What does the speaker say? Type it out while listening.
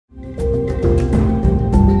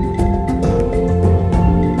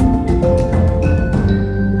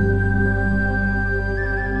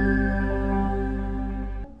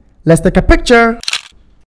Let's take a picture.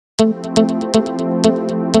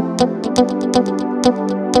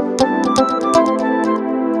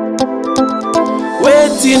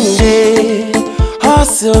 Waiting day,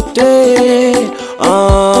 hustle day,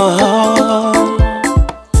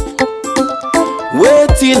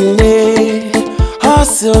 waiting day,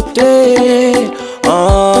 hustle day,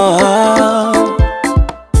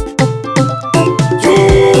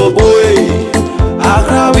 Showboy,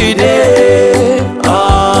 Accra we dey,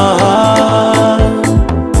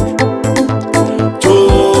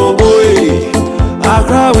 Showboy,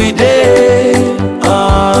 Accra we dey,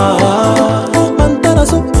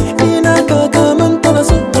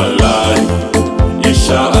 Wallahi,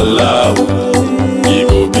 inshallah, it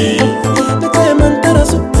will be.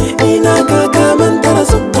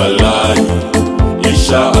 Wallahi,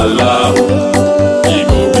 inshallah, it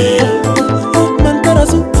will be.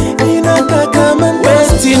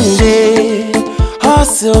 Waiting day,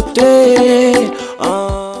 hustle day.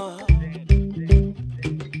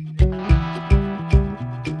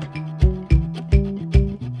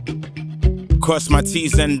 Cross my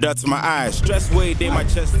T's and dots my eyes. Stress way, they my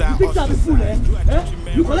chest out. You think I'm a fool, eh?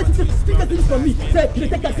 You collect things from me. Say, you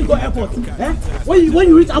take taxi go airport. Eh? When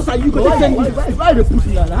you reach outside, you go take 10 minutes. Why the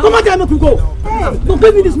pussy like that? Come on, tell me to go. Don't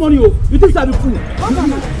give me this money, oh. You think I'm a fool?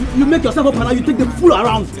 You make yourself up and you take the fool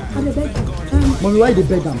around. Mommy, why they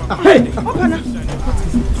beg them? Hey!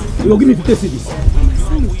 You will give me 50 cedis.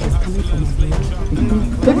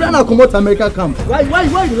 They don't know come out America camp. Why you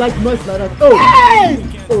like noise like that? Oh! Hey!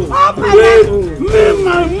 Opana! Me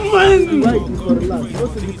my money! Why you for relax?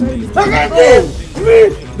 Me!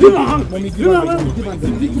 Give my hand! Mommy, give my money!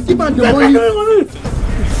 Give my the money!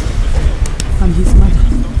 I'm his mother.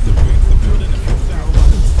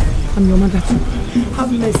 I'm your mother too.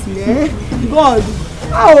 Have mercy, eh? God!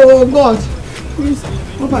 Oh, God! Please,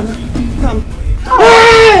 Opana, come.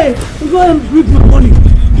 Hey! Go and bring my money!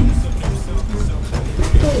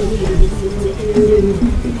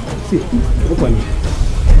 See,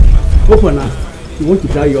 Opana, you want to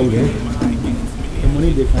die young, eh? The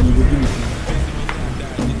money they can give you.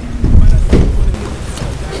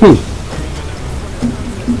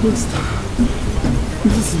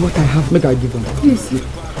 This is what I have. Make I give them. Please.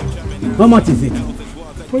 How much is it?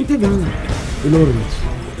 20 Ghana. You know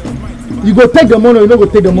rich. You go take the money or you don't go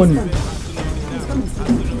take the money?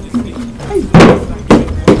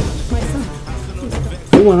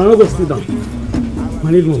 I'm not going to sit down.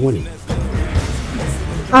 I need more money.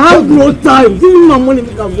 I have no time. Give me my money.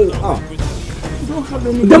 Make I go. Don't have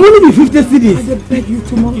any. The money be 50 cedis. I will beg you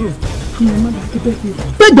tomorrow. I'm your mother. I beg you.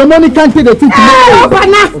 Take the money, can't take the thing tomorrow.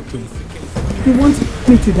 Opana! Okay. You want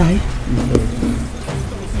me to die?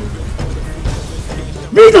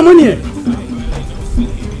 Bring the money here.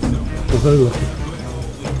 You're very lucky.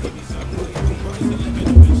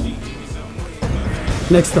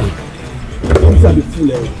 Next time. These are the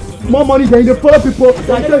fool, eh? More money than you follow people.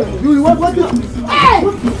 I tell you, you want what? Hey!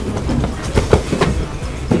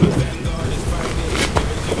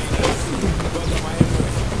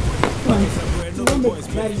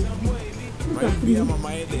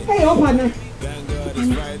 Hey, Opana.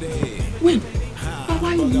 Wait.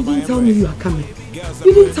 Why you didn't tell me you are coming?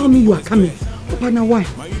 You didn't tell me you are coming. Opana, why?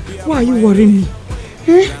 Why are you worrying me?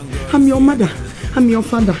 Eh? I'm your mother. I'm your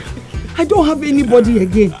father. I don't have anybody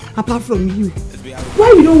again apart from you.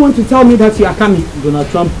 Why you don't want to tell me that you are coming? Donald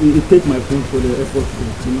Trump will take my phone for the airport.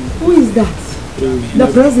 Who is that? The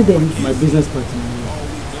president? My business partner.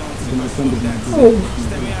 Oh,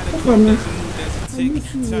 Opana. I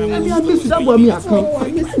miss that boy. I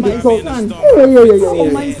miss my son. Oh,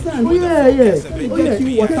 my son. Oh, yeah.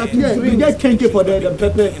 You get 10K for the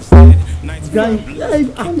pepper. Guy.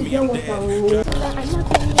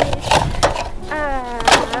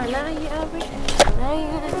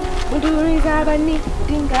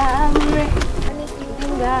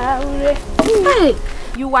 Hey,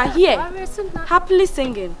 you are here, happily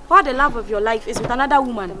singing, while the love of your life is with another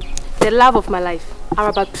woman. The love of my life.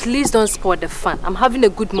 Araba, please don't spoil the fun. I'm having a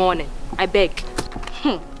good morning. I beg.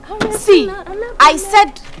 See, I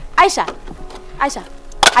said, Aisha, I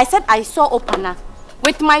said I saw Opana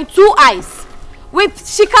with my 2 eyes, with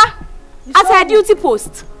Shika at her duty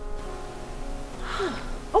post.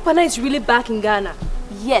 Opana is really back in Ghana.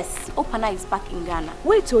 Yes, Opana is back in Ghana.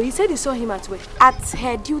 Wait, he said he saw him at where? At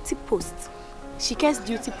her duty post. Shika's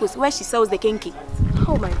duty post, where she sells the kenke.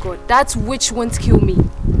 Oh my God, that witch won't kill me.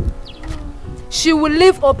 She will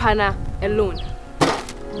leave Opana alone.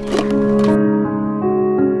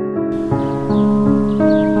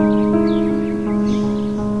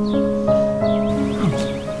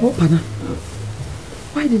 Opana,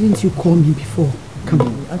 why didn't you call me before? Come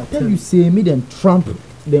on, I tell you, say me then Trump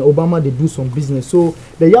then Obama they do some business. So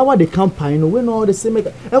the yawa they campaign, we know the same.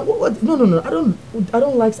 No. I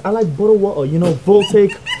don't like. I like bottled water, you know,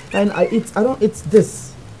 Voltaic, and I don't eat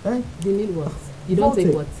this. Eh? You need what? You don't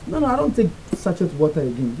take what? No, I don't take sachet water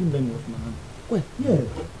again. Give them wash my hand. Well, yeah.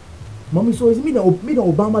 Mommy, so it's me the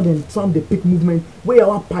Obama then Trump the pick movement where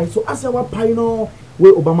our pie. So as our pie, you know,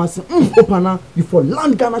 where Obama say, Opana, you for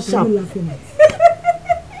land Ghana sharp.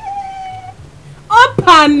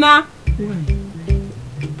 Opana!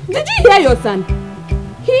 Did you hear your son?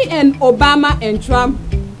 He and Obama and Trump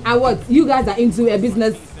and what? You guys are into a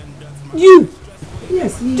business. You!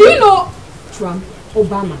 Yes. Do you know Trump?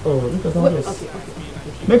 Obama. Oh, because okay.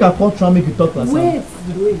 Make a call Trump, make you talk like wait,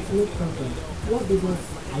 no problem. What business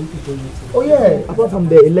are you going into? Oh yeah, apart from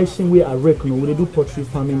the election we are wreck, we they do poultry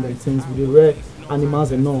farming and things, we wreck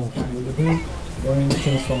animals and all.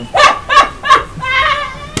 Things from.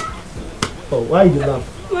 Oh, why you laugh?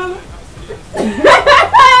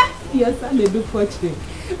 Yes, and they do poultry.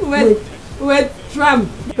 With Trump.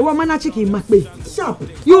 The woman chicken must be Sharp.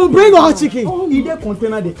 you bring all chicken. Either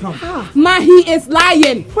container they come. Man, he is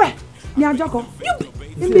lying. Where? Nya Joko.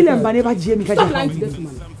 You million never Jamie Stop lying to this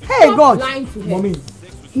woman. Hey God. Lying to her. Mommy,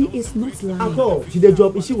 He is not at lying. all. She the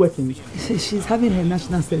job, is she working? She's having her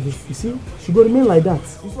national service. You see? She go remain like that.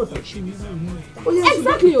 Oh, Yes,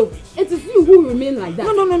 exactly. It is you who remain like that.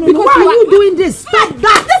 No. Because Why are you doing this? Stop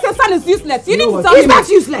that! This your son is useless. You need to tell It's him. not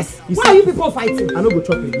useless. Why are you people fighting? I no go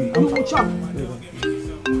chop again. You will chop.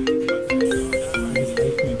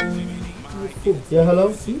 Yeah,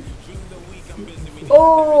 hello?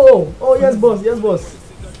 Oh, yes, boss.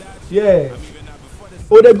 Yeah.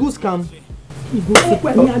 Oh, the goose come. You're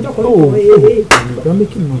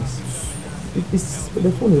making noise. It's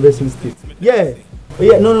the phone is very sensitive. Yeah. Oh,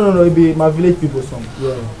 yeah, no. It'll be my village people, some.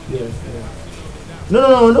 Yeah.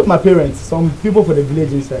 No, not my parents. Some people for the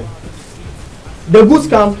village inside. The goose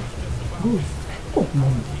come. Goose. Oh,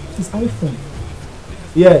 mom. It's iPhone.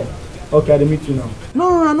 Yeah. Okay, I'll meet you now.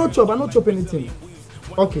 No, I'm not chop anything.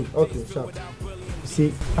 Okay, sharp.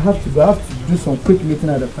 See, I have to do some quick meeting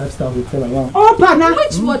at the 5-star hotel around. Opana!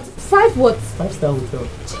 Which what? 5 what? 5-star hotel.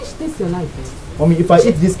 Change this your life. I mean, if I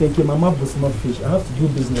eat this cake, my mouth will smell fish. I have to do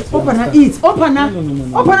business. Opana eat. Opana. No.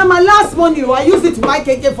 Opana, my last money, I use it to buy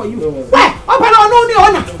cake for you. Where? Opana, no.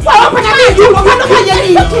 Why Opana me? You Opana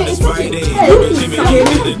It's Friday.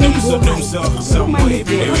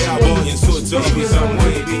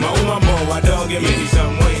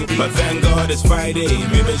 But thank God it's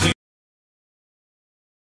Friday.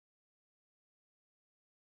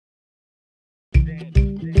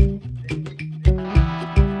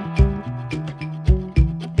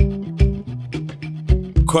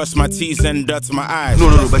 Cross my T's and dot my eyes.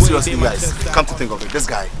 No, but seriously, guys, come to think of it, this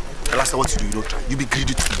guy, the last time what you do, you don't try. You be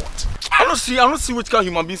greedy too much. I don't see which kind of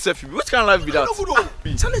human being self you be. Which kind of life be that?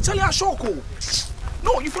 Charlie, I shock.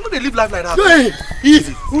 No, you for no they live life like that. Hey,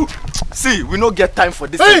 easy. See, we don't get time for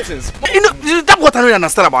this things. You know, that's what I don't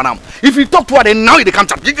understand about now. If you talk to her, then now they come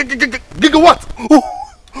chat. Gig what? What?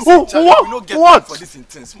 We don't get time for this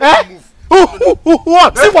intense. What?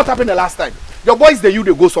 See what happened the last time? Your boys, they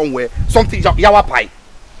go somewhere, something, yawa pie.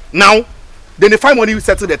 Now, then they find money,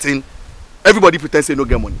 settle the thing. Everybody pretends they no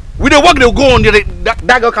get money. With the work they go on,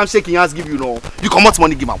 that girl can shake your hands, give you you come out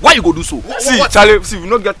money, give her. Why you go do so? See, Charlie, we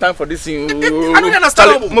don't get time for this thing. I don't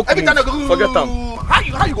understand. Charlie, every time they go, forget them.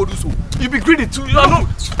 How you go do so? You be greedy too.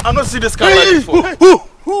 I don't see this kind of life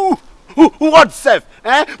before. What self?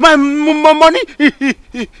 My money?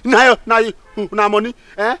 Now money?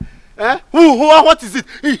 What is it?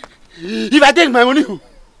 If I take my money,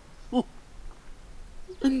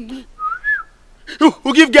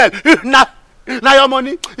 who give girl? Now your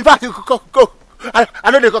money. If I go,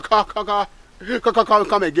 I know they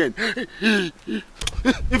come again.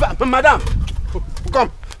 If I, madam,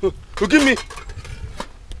 come, give me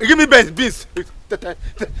beans.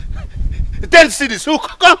 10 cities.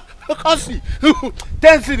 Come see.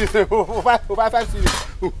 10 cities. 5 cities.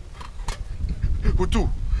 Who two?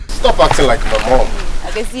 Stop acting like my mom.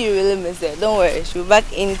 I can see you really miss her. Don't worry, she'll be back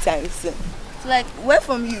anytime soon. So like, where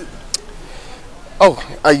from you? Oh,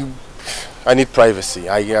 I need privacy.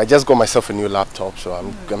 I just got myself a new laptop, so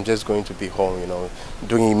I'm just going to be home, you know,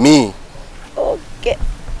 doing me. Okay.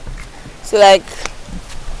 So like,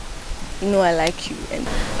 you know I like you and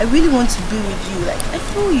I really want to be with you. Like, I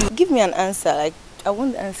feel you. Give me an answer. Like, I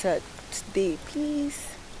want the answer today, please.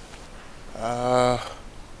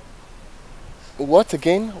 What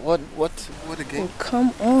again? What again? Oh,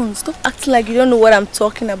 come on. Stop acting like you don't know what I'm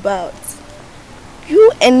talking about.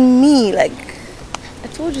 You and me, like, I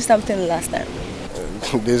told you something last time.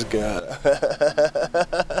 This girl.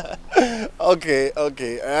 Okay.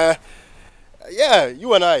 Yeah,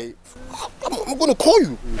 you and I. I'm going to call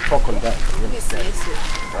you. We'll talk on that. Yes.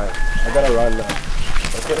 Right. I gotta run now.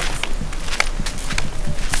 Okay?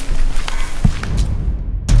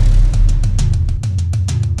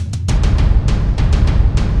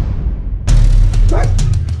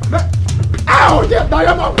 Ow!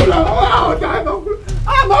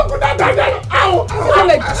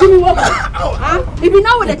 If you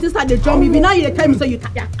know what the things that they drum, if you know you tell me so you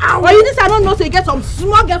tire. Or you just I don't know so you get some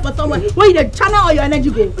small girl for someone where you the channel all your energy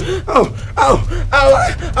go.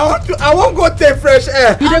 I won't go take fresh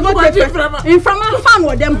air. You dey go take fresh in front of fan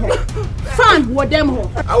with them ho. Fan with them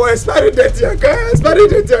ho. I was expiring that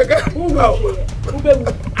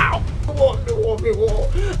Ow.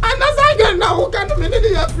 And as I get now, can you mean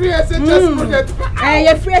your free SHS project?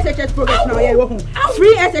 Your free SHS project now, yeah,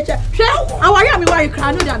 free SHS. I worry why you cry.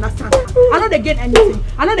 I know they understand. I know they get anything.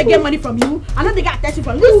 I know they get money from you. I know they get attention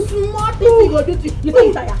from you. Small things you go do to you say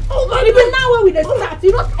you tire. Even now when we dey start,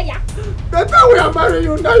 you don't tire. The time we are marrying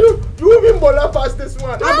you, now you even bola past this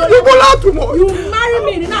one. You bola tomorrow. You marry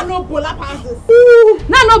me, not no bola passes.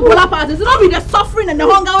 Not no bola passes. It don't be the suffering and the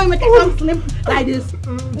hunger when make it come slim like this.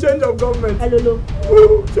 Change of government. Hello.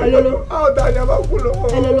 Hello. Oh,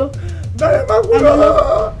 Hello.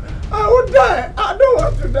 I will die. I don't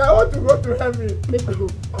want to die. I want to go to heaven. Make me go.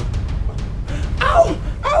 Ow.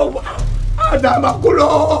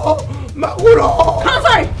 Makulo. I'm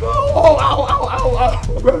sorry. Ow.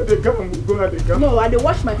 Go ahead, they come. No, I dey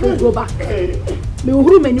wash my face. Go back. Me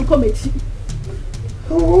who me you come echi.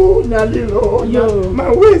 Oh, Nalilo. Yo.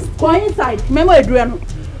 My waist. Go inside. Remember you do no.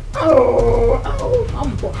 Hello.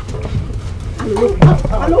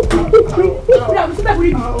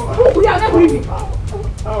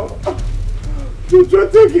 You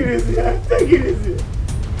just take it easy.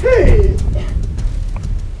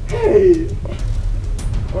 Hey.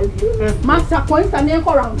 Master points and then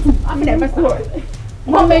go round 2. I'm never start.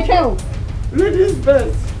 Mom make hell. Ladies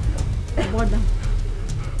best. Madam.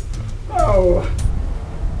 Ow.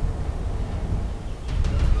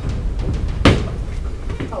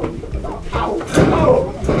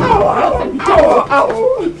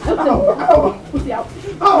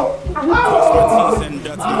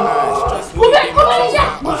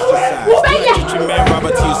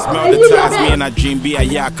 I dream be a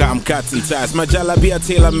yaka, I'm cutting ties. My jalabi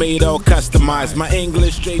tailor made, all customized. My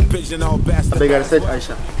English straight pigeon, all bastard. I beg I said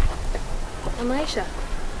Aisha. I'm Aisha.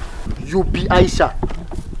 You be Aisha.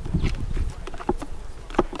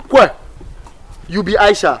 Where? You be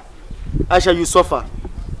Aisha. Aisha, you suffer.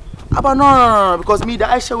 But no, because me, the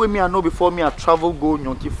Aisha with me I know before me I travel go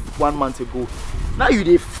Nyonki 1 month ago. Now you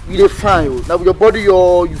dey fine. Now your body,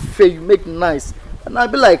 you fair, you make nice. And I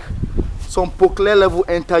be like, some pokele level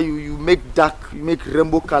enter you, you make dark, you make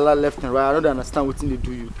rainbow color left and right. I don't understand what they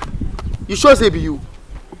do you. You sure say be you?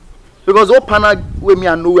 Because Opana with me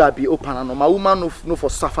I know where I be Opana. No, my woman no for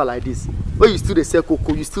suffer like this. Where you still dey sell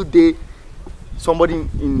cocoa, you still dey somebody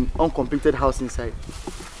in uncompleted house inside.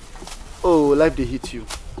 Oh, life they hit you.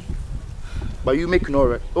 But you make no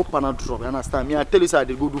right. Opana drop, you understand? Me, I tell you so I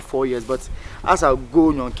did go do 4 years, but as I go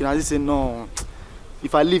on, can I just say no?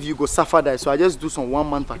 If I leave, you go suffer that. So I just do some 1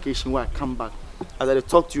 month vacation where I come back. As I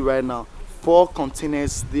talk to you right now, 4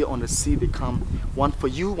 containers they on the sea they come. 1 for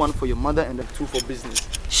you, 1 for your mother, and then 2 for business.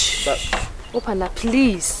 Shh. Opana,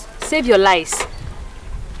 please save your lies.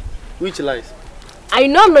 Which lies? I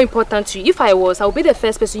know I'm not important to you. If I was, I would be the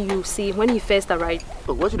first person you see when you first arrive.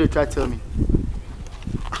 Look, what should they try to tell me?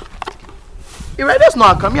 If I just know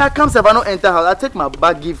I come if I don't enter house, I take my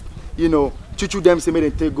bag, give, chuchu them say me they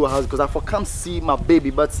take go house because I for come see my baby,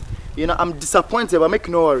 but I'm disappointed, but make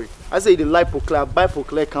no worry. I say the life for clear, buy for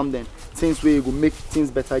clear, come then. Things where you go make things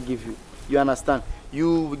better give you. You understand?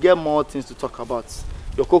 You will get more things to talk about.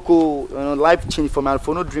 Your cocoa, life change for me.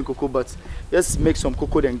 For no drink cocoa, but just make some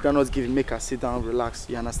cocoa then granules give you, make her sit down, relax.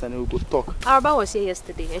 You understand? And we'll go talk. Araba was here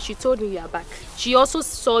yesterday and she told me you are back. She also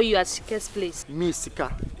saw you at Sika's place. Me,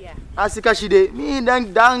 Sika? Yeah. Sika, she did. Me,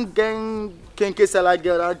 then, can't salad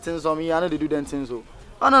girl, that things on me. I know they do them things. So.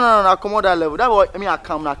 Oh, no, I come on that level. That boy, I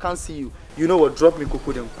come, I can't see you. You know what? Drop me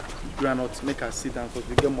cocoa then granules, make her sit down because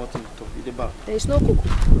we get more things to talk. In the bar. There is no cocoa.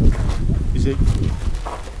 You say?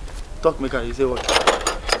 Talk, make her. You say what?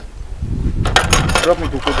 Drop me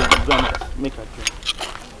cocoa then granules, make her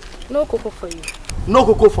drink. No cocoa for you. No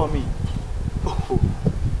cocoa for me. Oh.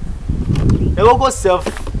 The cocoa self,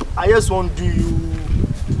 I just want to do you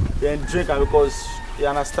then drink her because you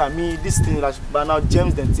understand me. This thing like but now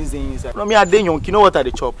gems and things inside. No, me I dey young. You know what I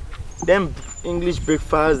dey chop? Them English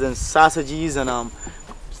breakfast and sausages and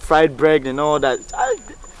fried bread and all that.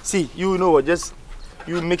 See, you know what? Just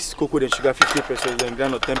you mix cocoa and sugar 50%, then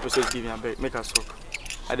granule 10%. Give me a bread. Make her suck.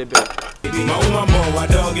 I the bed. I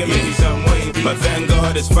don't give me some way, but thank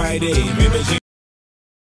God it's Friday. Maybe she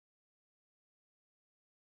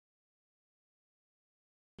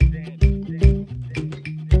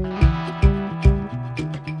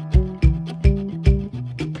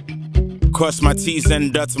cross my T's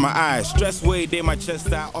and dots my eyes. Stress way, they my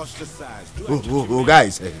chest out ostracized.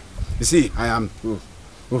 Guys, you see, I am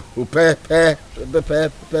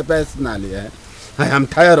personally, I am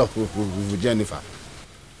tired of Jennifer.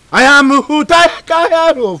 I am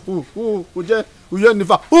tired of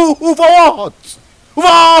Jennifer. For what? For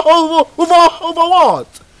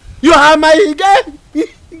what? You are my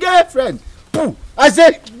girlfriend. I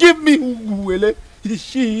said, give me Wele.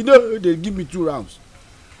 She know they give me 2 rounds.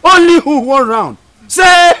 Only 1 round.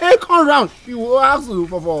 Second round, she will ask you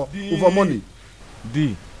for money.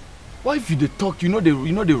 D, why if you dey talk, you know the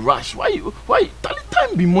rush? Why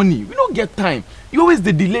time be money? We don't get time. You always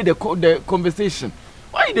delay the conversation.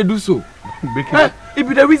 Why you dey do so? It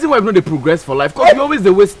be the reason why we know they progress for life. Cause you always dey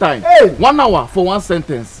waste time. 1 hour for 1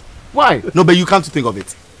 sentence. Why? No, but you come to think of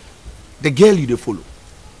it. The girl you dey follow,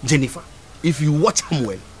 Jennifer. If you watch her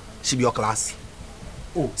well, she be your class.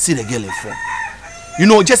 Oh, see the girl in front. You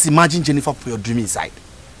know, just imagine Jennifer for your dream inside.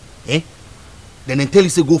 Then they tell you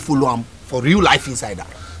say go follow him for real life inside that.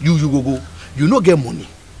 You go. You no get money.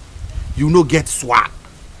 You no get swag.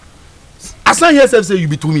 As long as yourself say you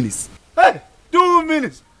be 2 minutes. Hey, 2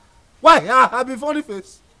 minutes. Why? I be funny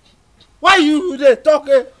face. Why you dey talk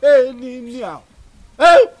anyhow?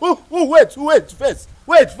 Hey, wait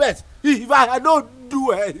first. If I don't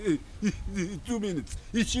do 2 minutes,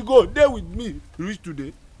 if she go there with me reach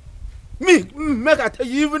today. Me, make I tell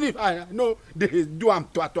you, even if I know they do am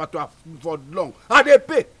for long, I dey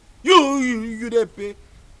pay. You dey pay.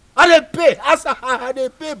 I dey pay. As I dey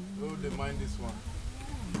pay. Oh, they mind this one.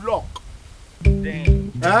 Block.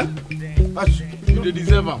 Damn. Huh? You dey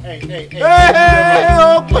deserve am. Hey,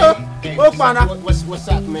 Opana. What's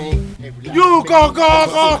up, man? Hey, You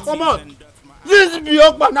come on. This be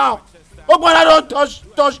Opana. Opana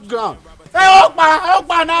don't touch ground. Hey,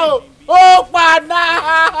 Opana. Opana!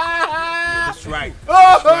 That's right.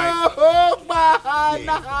 Opana!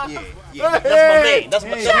 Yeah. That's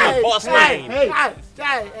my boss man.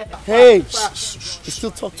 Hey, you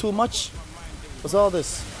still talk too much? What's all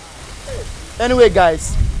this? Anyway,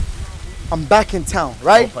 guys, I'm back in town,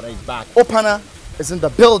 right? Opana is back. Opana is in the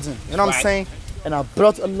building, you know what I'm Right. saying? And I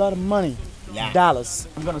brought a lot of money. Yeah. Dollars.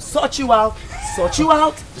 I'm gonna sort you out.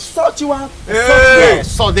 Hey,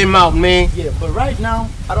 sort them out, man. Yeah, but right now,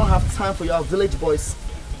 I don't have time for y'all village boys.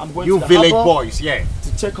 I'm going You to the village harbor boys, yeah.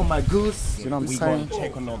 to check on my goods. You know what I'm We saying? gonna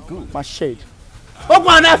check on our goods. My shade.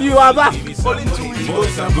 Opana, you are back. Only 2 weeks.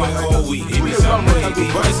 Boys are good all week. Give me some way.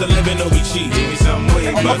 Boys are living no be cheap. Give me some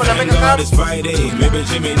way. But thank God it's Friday. Maybe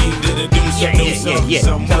Jimmy needed to do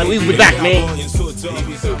some. Tell her we be back, man.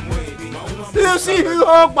 You see,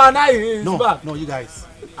 Opana is back. No, you guys.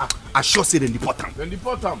 I sure say they deport them. Then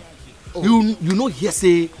deport them. You know here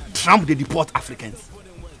say Trump they deport Africans.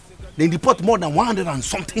 They deport more than 100 and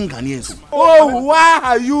something Ghanaians. Oh, why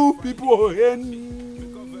are you people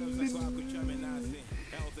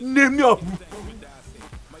name me up?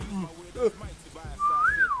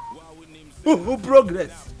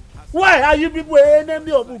 Progress. Why are you people name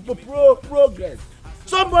me up progress?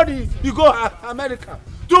 Somebody, you go America.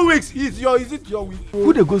 2 weeks is it your week?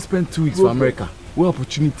 Who they go spend 2 weeks for America? What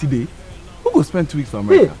opportunity day? Who go spend 2 weeks for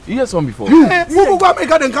America? You hear some before? You go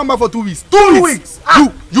America then come back for 2 weeks. 2 weeks.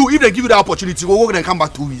 You if they give you the opportunity, go then come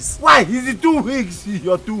back 2 weeks. Why is it 2 weeks?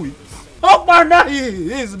 Your 2 weeks. Opana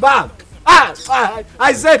is back.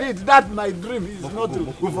 I said it. That my dream is not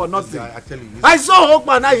for nothing. I tell you. I saw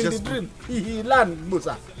Opana in the dream. He learned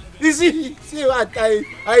Musa. You see what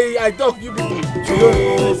I talk you people.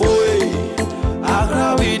 Showboy,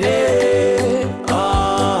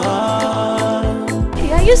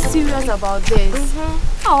 Hey, are you serious about this?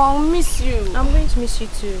 Oh, I'll miss you. I'm going to miss you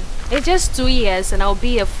too. It's just 2 years and I'll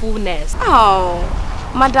be a full nurse. Oh,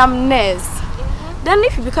 Madam Nurse. Then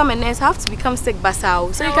if you become a nurse, I have to become sick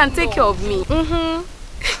basal so you can take care of me. Sorry.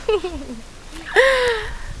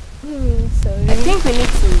 I think we need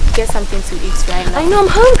to get something to eat right now. I know, I'm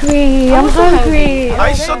hungry. I'm hungry.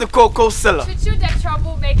 I shot the cocoa seller. Chuchu the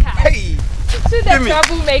troublemaker. Hey, Chuchu the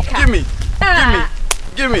troublemaker.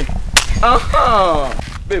 Give me.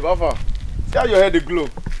 Babe, how far? See how your head dey glow.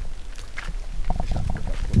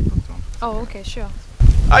 Oh, okay, sure.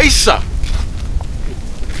 Aisha.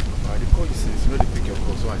 They call you since you know they pick your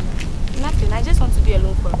calls. Why? Nothing. I just want to be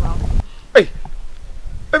alone for a while. Hey,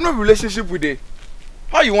 I have no relationship with it.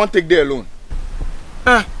 How you want to take there alone?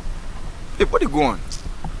 Hey, what you go on?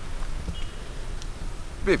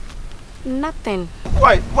 Babe, Nothing.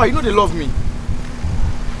 Why? Why? You know they love me.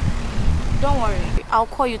 Don't worry. I'll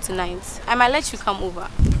call you tonight. I might let you come over.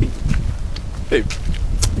 Babe,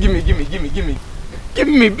 give me,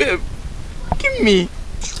 babe. Give me.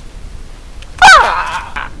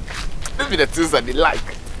 Ah! These be the things that they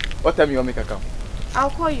like. What time you want me to come? I'll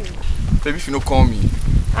call you. Baby, if you don't call me.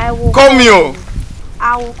 I will call me, oh.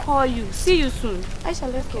 I will call you. See you soon. Aisha,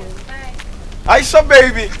 let's go. Bye. Aisha,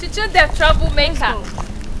 baby. Chichu the troublemaker.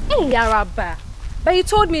 Hey, Yaraba. But you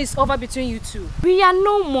told me it's over between you two. We are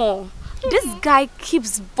no more. This guy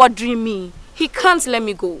keeps bothering me. He can't let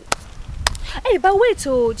me go. Hey, but wait,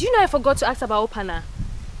 oh, do you know I forgot to ask about Opana?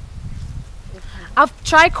 I've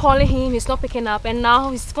tried calling him, he's not picking up, and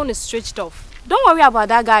now his phone is switched off. Don't worry about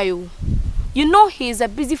that guy, you. You know he's a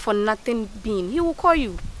busy for nothing being. He will call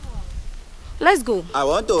you. Let's go. I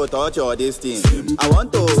want to touch your this thing. I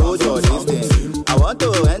want to hold your this thing. I want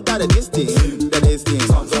to enter the this thing. The this thing.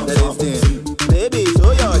 The this thing. Baby,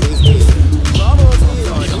 show your this thing. Come on, see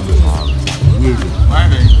your this thing.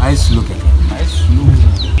 Nice look at him. Nice look.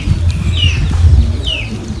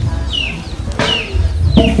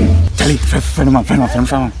 Charlie, friend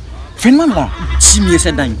man la. See me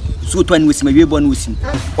said dan. So to an with me born with him.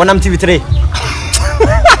 One am TV3.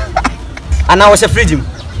 And I was a freedom.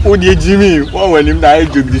 Oh dear Jimmy, one when him die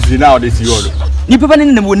job this now this year. Ni papa ni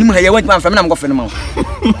na woni mu ha ye went man from na go friend man.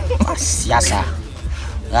 Siasa.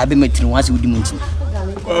 I be metri once with him.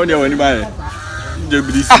 Oh dear when him buy. Job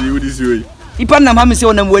this way. Ipa na ma me say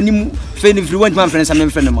wona woni mu friend if you want man friend some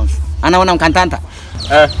friend man. Ana wona kantanta.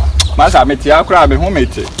 Masa me tia kra me ho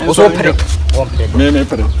mete. O so pere. Me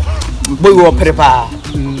pere. Boy wo pere pa.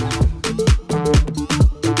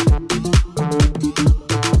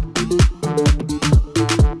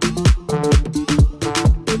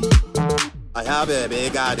 I have a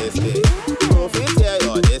big guy this day. Go fit here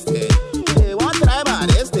your this day. They want try my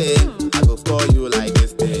this day. I go score you like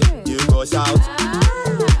this day. You go shout.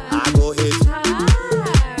 I go hit.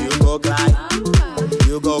 You go cry.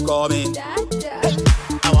 You go call me.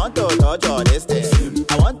 I want to touch your this day.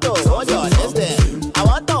 I want to hold your this day. I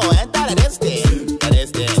want to enter the this day. The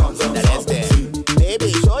this day. The this day.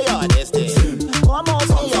 Baby, show your this day. Come on,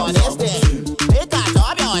 see your this day. Make a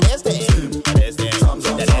job your this day. The this day.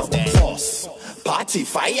 The this day. Party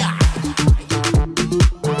fire.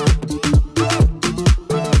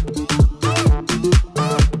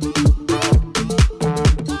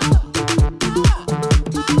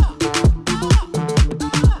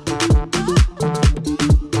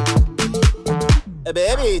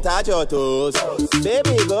 Baby, touch your toes.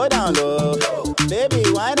 Baby, go down low. Baby,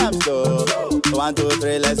 wind up slow. 1, 2,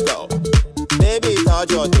 3, let's go. Baby,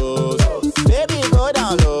 touch your toes. Baby, go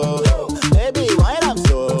down low.